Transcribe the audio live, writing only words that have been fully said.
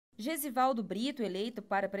Gesivaldo Britto, eleito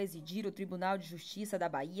para presidir o Tribunal de Justiça da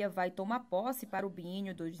Bahia, vai tomar posse para o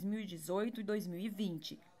biênio 2018 e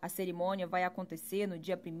 2020. A cerimônia vai acontecer no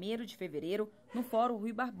dia 1º de fevereiro, no Fórum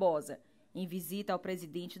Rui Barbosa. Em visita ao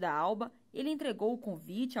presidente da ALBA, ele entregou o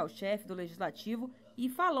convite ao chefe do Legislativo e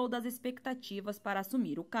falou das expectativas para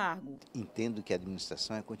assumir o cargo. Entendo que a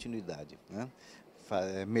administração é continuidade, né?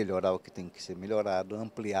 Melhorar o que tem que ser melhorado,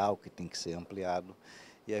 ampliar o que tem que ser ampliado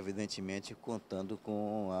e, evidentemente, contando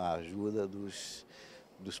com a ajuda dos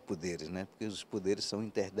poderes, né? Porque os poderes são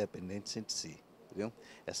interdependentes entre si, entendeu?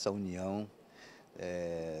 Essa união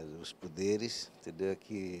dos poderes, entendeu?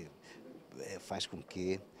 Que faz com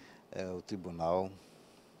que o tribunal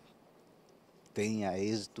tenha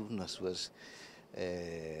êxito na sua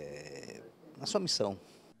missão.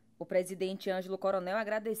 O presidente Angelo Coronel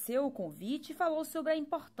agradeceu o convite e falou sobre a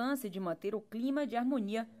importância de manter o clima de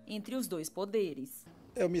harmonia entre os dois poderes.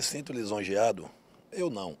 Eu me sinto lisonjeado,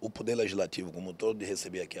 o Poder Legislativo como um todo, de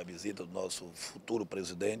receber aqui a visita do nosso futuro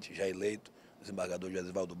presidente, já eleito, Desembargador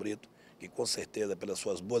Gesivaldo Britto, que com certeza, pelas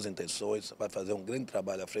suas boas intenções, vai fazer um grande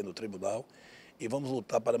trabalho à frente do tribunal. E vamos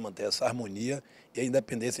lutar para manter essa harmonia e a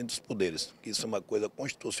independência entre os poderes, que isso é uma coisa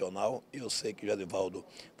constitucional, e eu sei que o Gesivaldo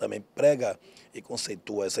também prega e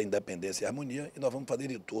conceitua essa independência e harmonia, e nós vamos fazer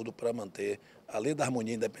de tudo para manter, além da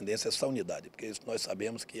harmonia e independência, essa unidade, porque isso nós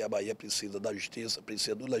sabemos que a Bahia precisa da justiça,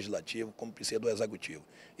 precisa do legislativo, como precisa do executivo.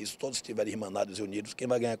 E se todos estiverem irmanados e unidos, quem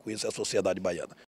vai ganhar com isso é a sociedade baiana.